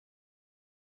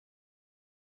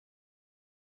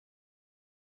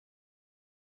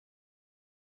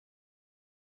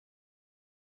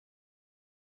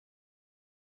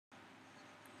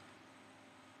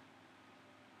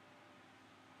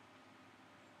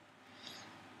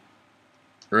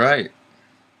Right.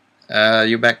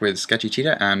 You're back with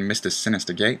SketchyCheetah and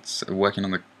MrSynsterGates, working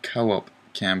on the co-op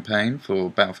campaign for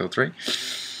Battlefield 3.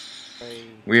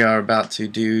 We are about to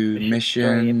do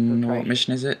mission... What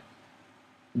mission is it?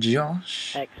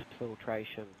 Josh?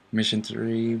 Exfiltration. Mission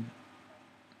 3...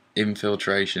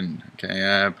 Infiltration.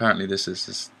 Okay, apparently this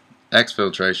is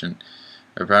Exfiltration.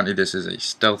 Apparently this is a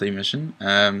stealthy mission,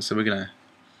 so we're gonna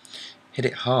hit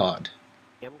it hard.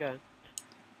 Yeah, I'm going.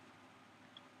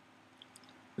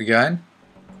 We going?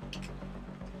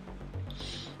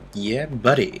 Yeah,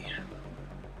 buddy.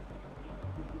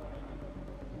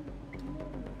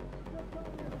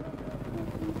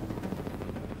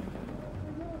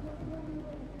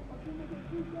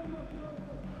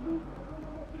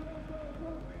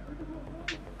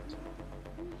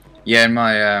 Yeah, in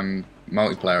my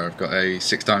multiplayer, I've got a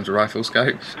 6x rifle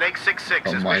scope Snake 6-6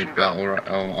 on my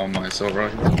on my assault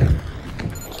rifle.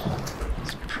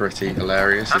 It's pretty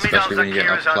hilarious, especially when you get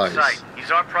up close.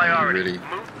 He's our priority. Really,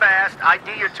 move fast.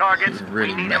 ID your targets. it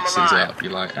really messes up.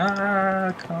 You're like,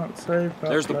 I can't save that.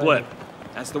 There's the blip.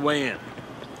 That's the way in.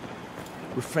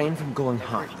 Refrain from going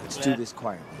hot. Let's do this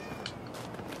quietly.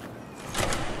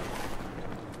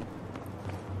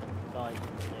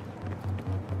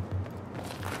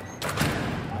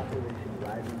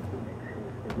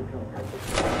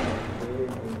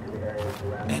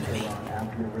 Enemy.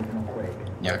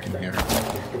 Yeah, I can hear it.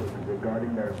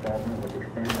 Regarding their involvement with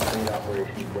expanded raid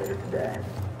operations later today.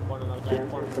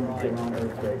 Damage from the Tehran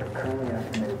earthquake are currently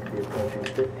estimated to be approaching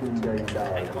 $15 billion,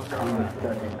 with Congress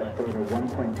pledging a further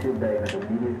 $1.2 billion of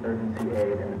immediate urgency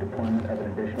aid and the deployment of an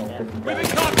additional 50,000.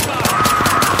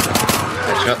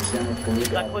 Headshots.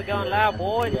 Looks like we're going loud,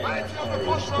 boys.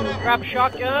 Grab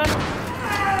shotgun.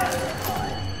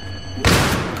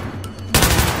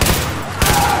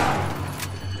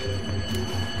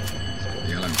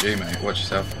 The LMG, mate. Watch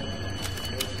yourself.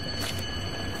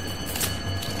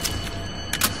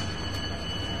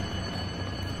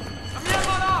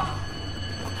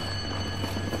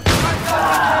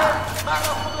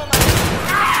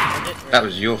 That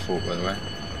was your fault, by the way.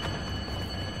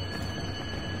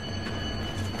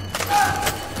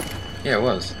 Yeah, it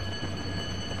was.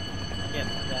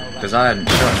 Because I hadn't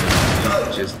shot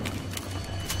you, just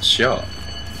shot.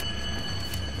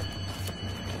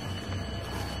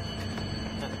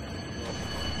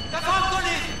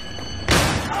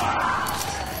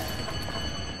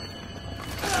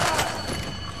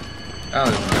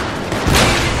 Oh,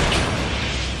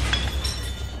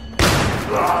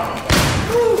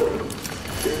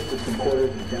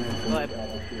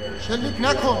 شلیک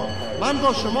نکن من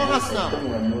با شما هستم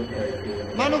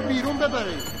منو بیرون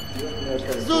ببرید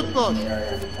زود باش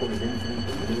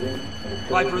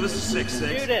Viper, this is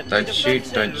 6-6.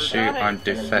 don't shoot, I'm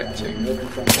defecting.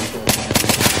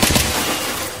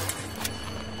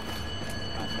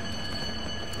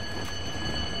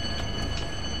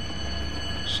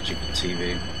 Stupid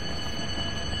TV.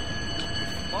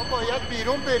 ما باید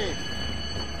بیرون بریم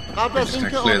قبل I'm از just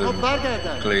اینکه gonna آنها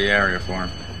برگردن clear the area for him.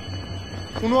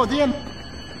 خانواده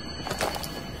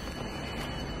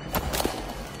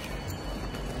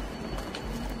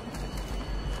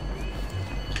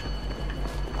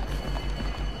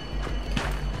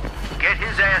Get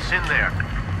his ass in there.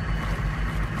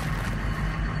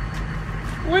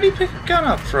 Where'd he pick a gun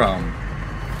up from?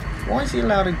 Why is he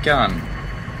allowed a gun?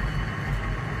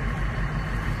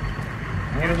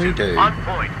 What do we do? On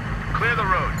point. Clear the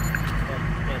road.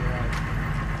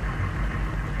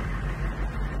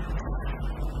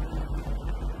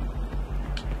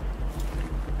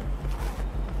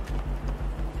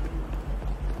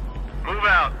 Move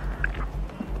out.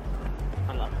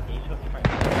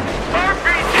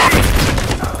 RPG!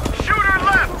 Shooter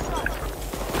left!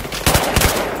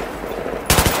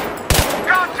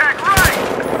 Contact right!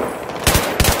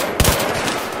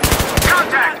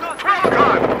 Contact! 12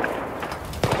 o'clock!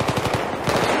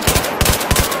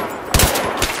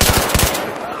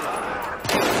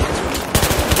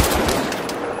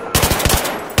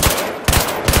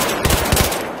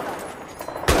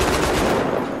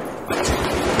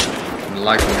 I'm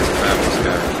liking this purple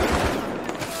scope.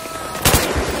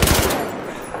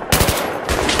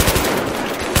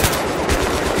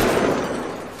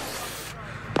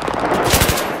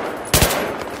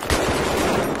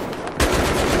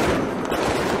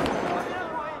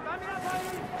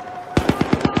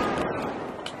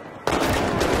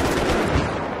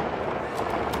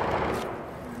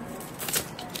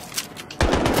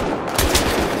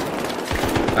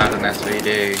 Found an SVD.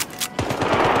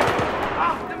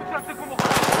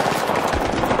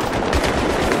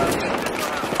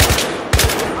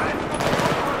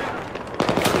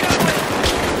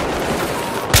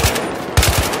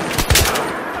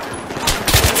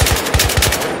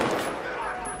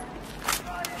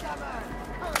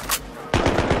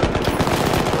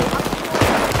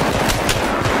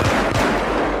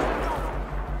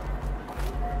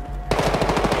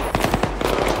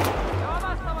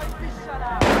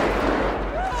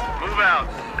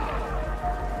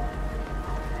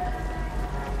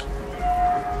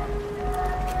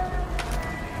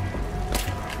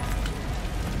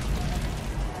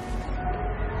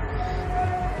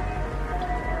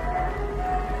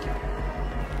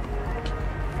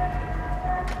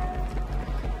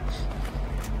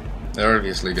 They're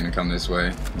obviously going to come this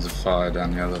way. There's a fire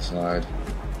down the other side.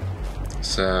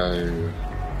 So...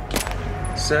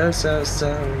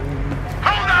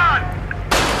 Hold on!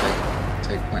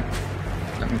 Take point.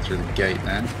 Let me through the gate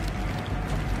then.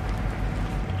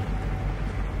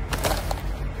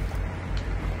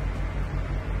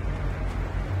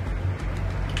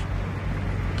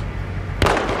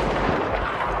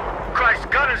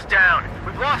 Christ, gun is down.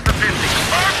 We've lost the 50.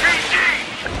 RPG!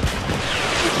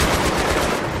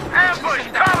 Ambush,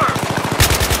 cover!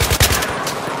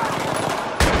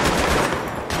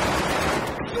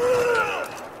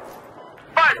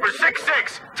 Viper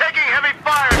 6-6, taking heavy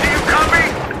fire. Do you copy?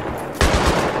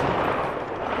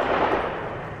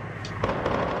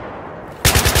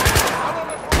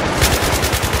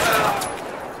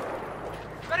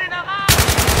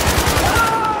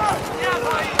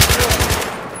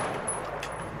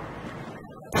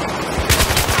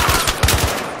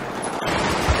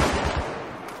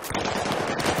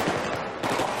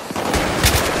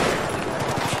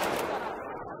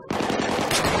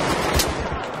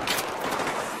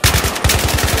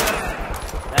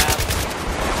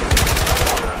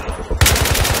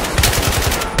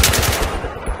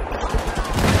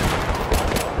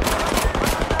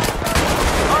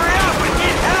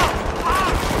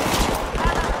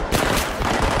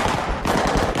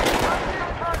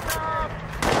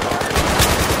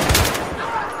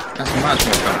 That's much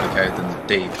more complicated than the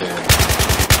deep here.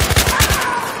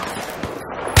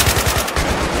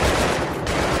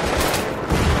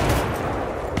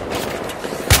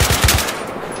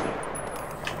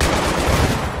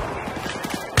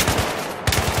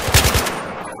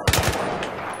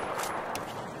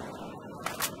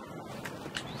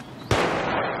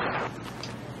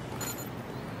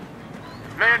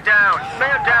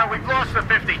 Man down, we've lost the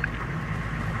 50.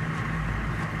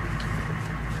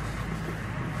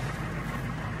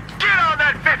 Get on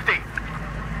that 50!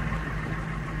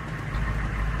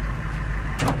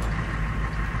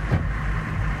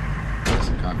 Guess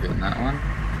I can't get in that one.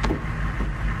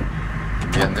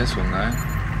 I'm getting this one though.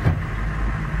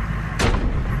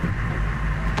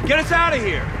 Get us out of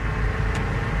here!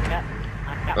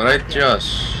 Alright,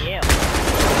 Josh. Yeah.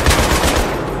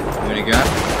 What do you got?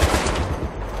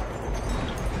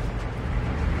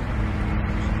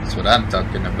 That's what I'm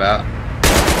talking about.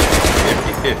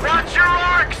 50-50. Watch your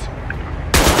arcs!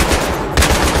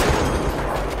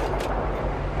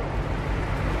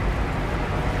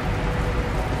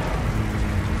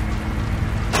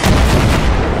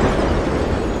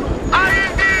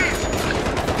 IEDs!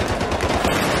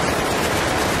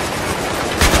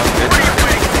 What are you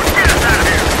waiting for? Get us out of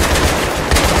here!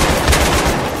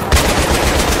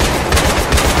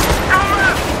 Go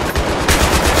left!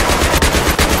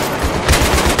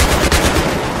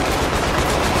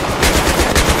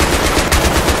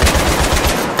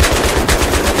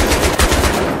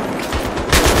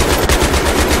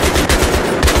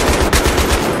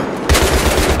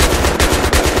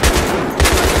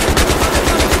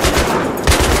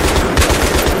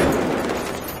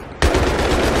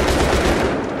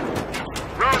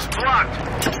 Road's blocked.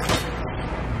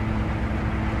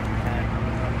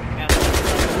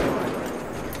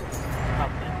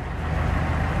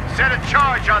 Set a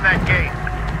charge on that gate.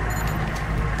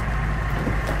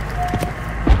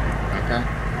 Okay.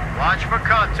 Watch for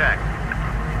contact.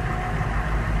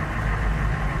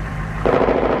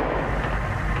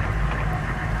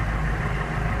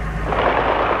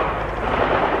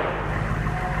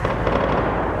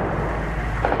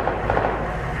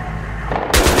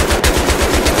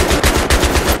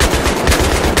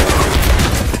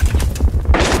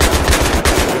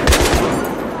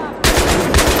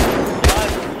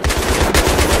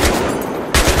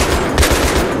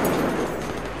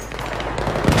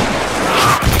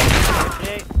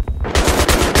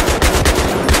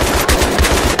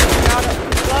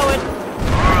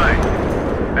 All right,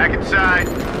 back inside.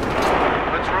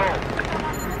 Let's roll.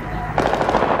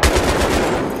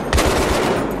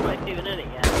 Not even in it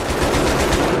yet.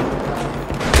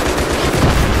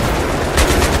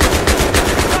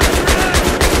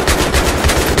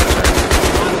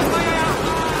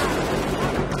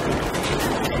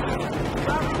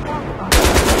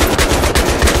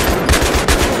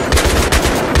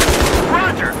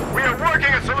 Roger, we are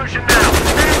working a solution now.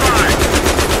 Stand by.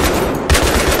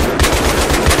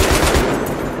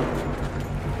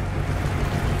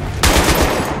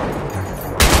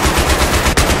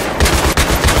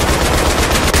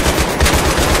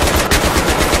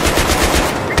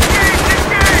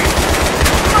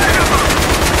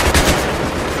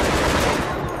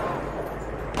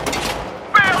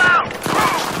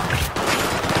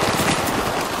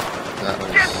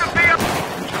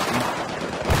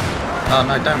 Oh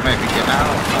no, don't make me get out.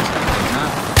 I was thinking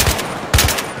that.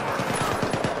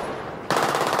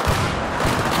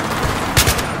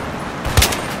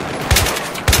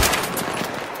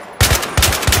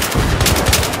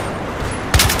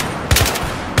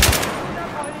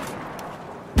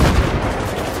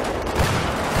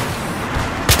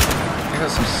 I got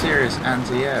some serious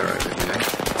anti-air over here.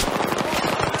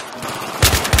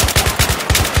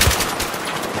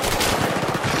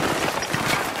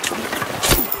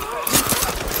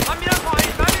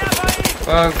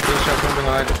 Oh, good shot from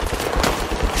behind.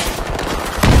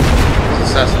 He's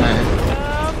assassinated.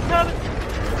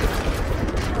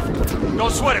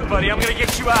 Don't sweat it, buddy. I'm gonna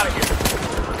get you out of here.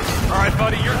 Alright,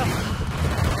 buddy, you're...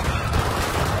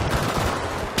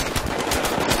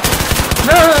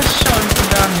 No, I shot him from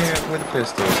down here with a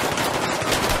pistol.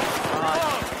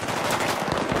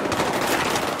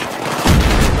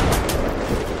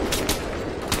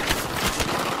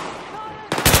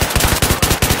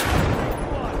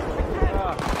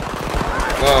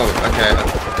 Whoa, okay, I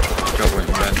got what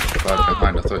you meant. By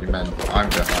behind, I thought you meant I'm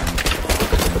behind.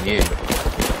 And you.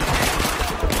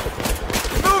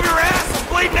 Move your ass! I'm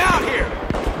bleeding out here!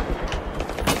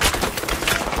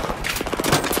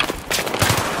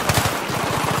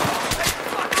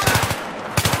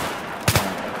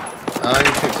 Oh, he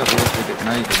picked up the rest of the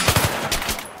grenade.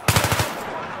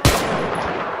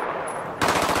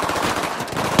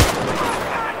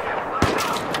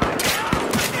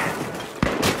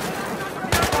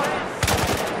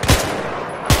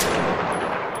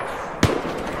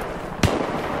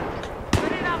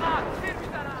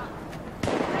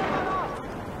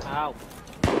 Ow.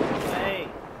 Hey,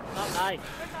 not nice.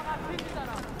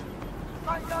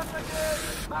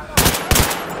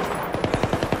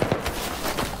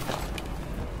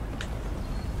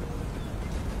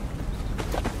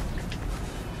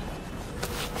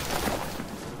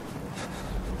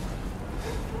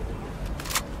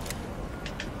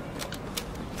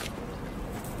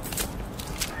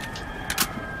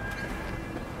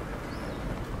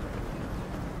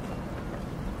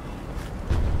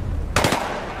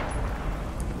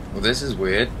 Well, this is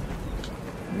weird.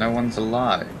 No one's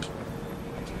alive.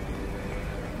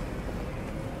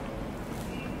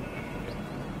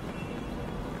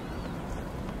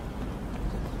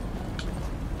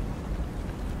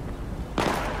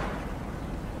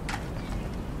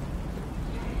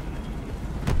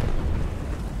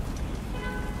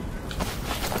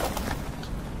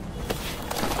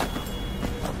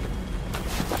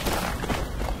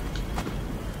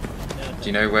 Do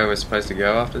you know where we're supposed to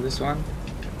go after this one?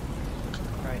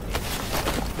 Right.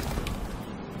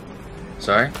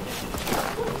 Sorry?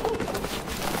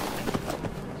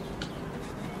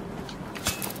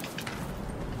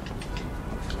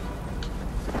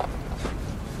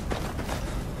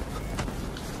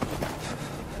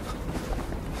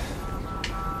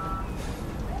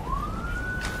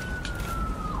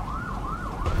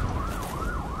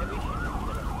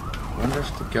 I wonder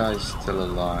if the guy's still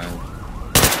alive.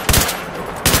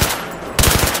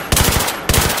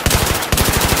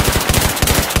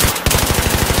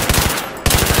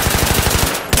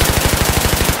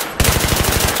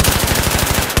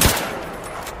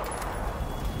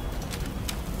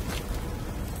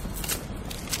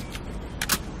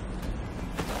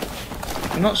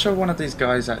 I'm not sure one of these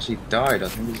guys actually died. I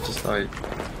think he's just like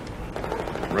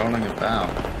rolling about.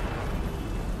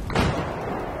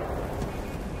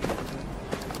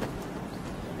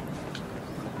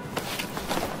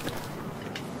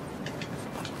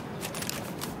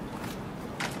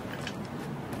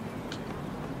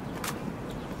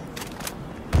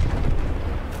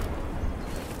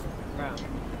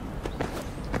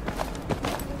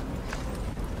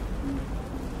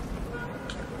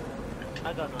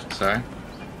 I got none. Sorry?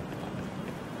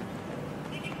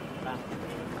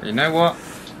 You know what?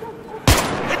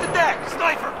 Hit the deck!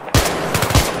 Sniper!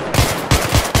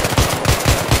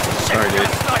 Sorry, dude.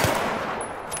 Sniper!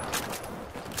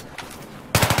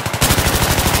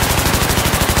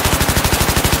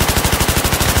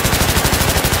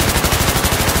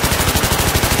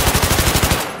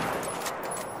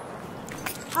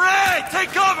 Ray,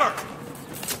 take cover!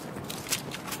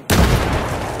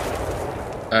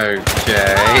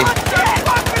 Okay.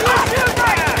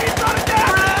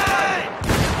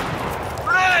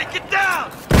 Ray, get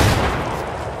down!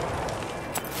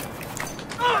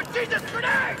 Oh, Jesus,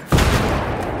 grenade!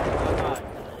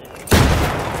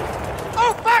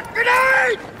 Oh, fuck,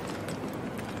 grenade!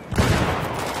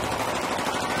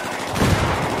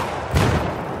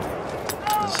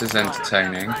 This is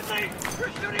entertaining.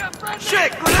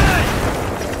 Shit, grenade!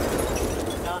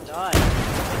 Can't die.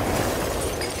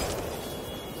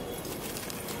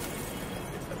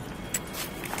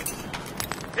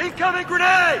 Incoming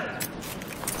grenade!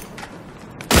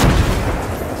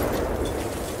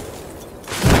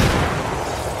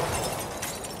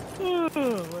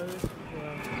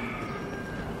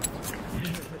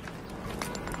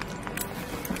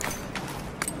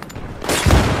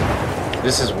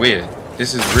 This is weird.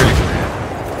 This is really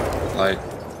weird. Like,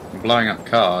 blowing up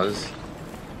cars.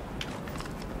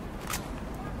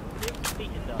 This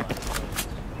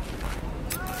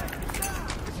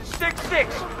is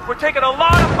 6-6. We're taking a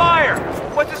lot of fire.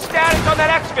 What's the status on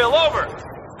that exfil? Over.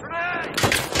 Grenade!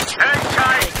 Hang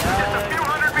tight. Just a few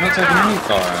hundred I'm not meters taking out. any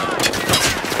fire.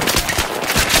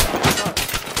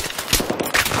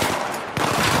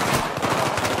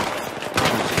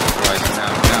 Jesus Christ,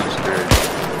 now I'm screwed.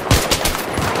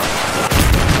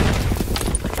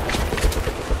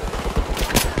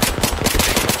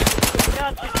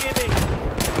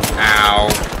 Ow.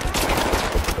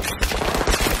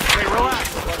 Hey, relax.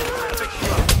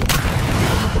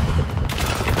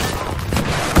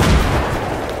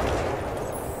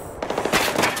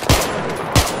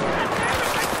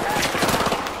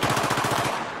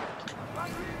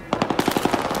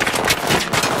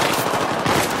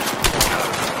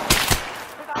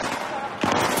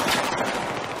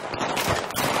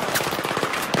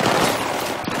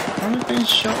 I'm not being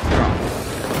shot from.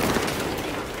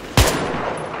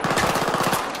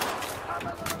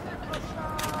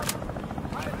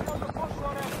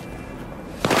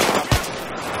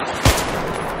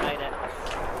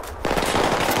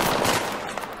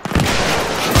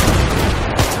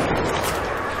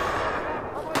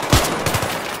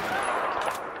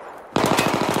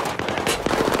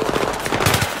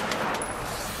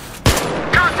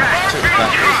 Took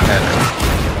that his head.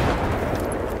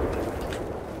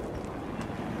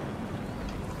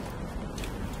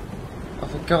 Oh,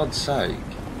 for God's sake.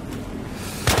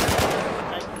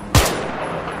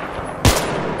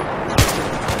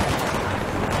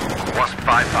 Wasp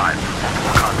 5-5.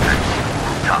 Multiple contacts.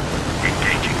 Top.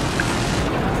 Engaging.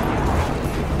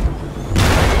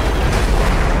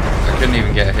 I couldn't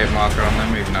even get a hit marker on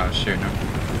them even though I was shooting them.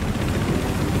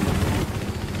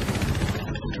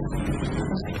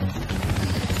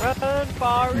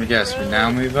 Let me guess, we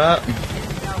now move up. Go,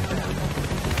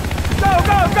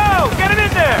 go, go! Get it in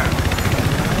there!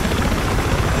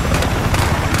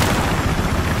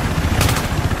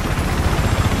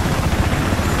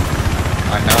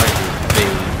 I know I use B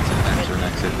to enter and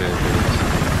exit vehicles.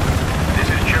 This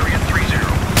is Chariot 30.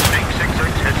 Snake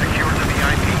 6-6 has secured the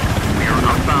VIP. We are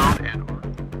outbound and...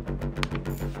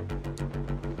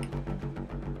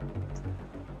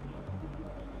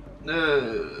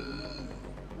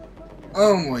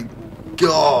 Oh my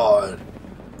God!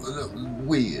 That was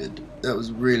weird. That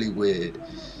was really weird.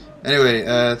 Anyway,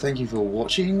 thank you for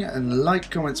watching, and like,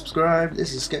 comment, subscribe.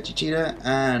 This is SketchyCheetah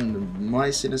and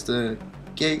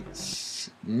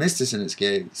MrSynsterGates,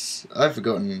 MrSynsterGates. I've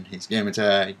forgotten his gamer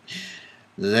tag.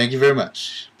 Thank you very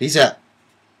much. Peace out.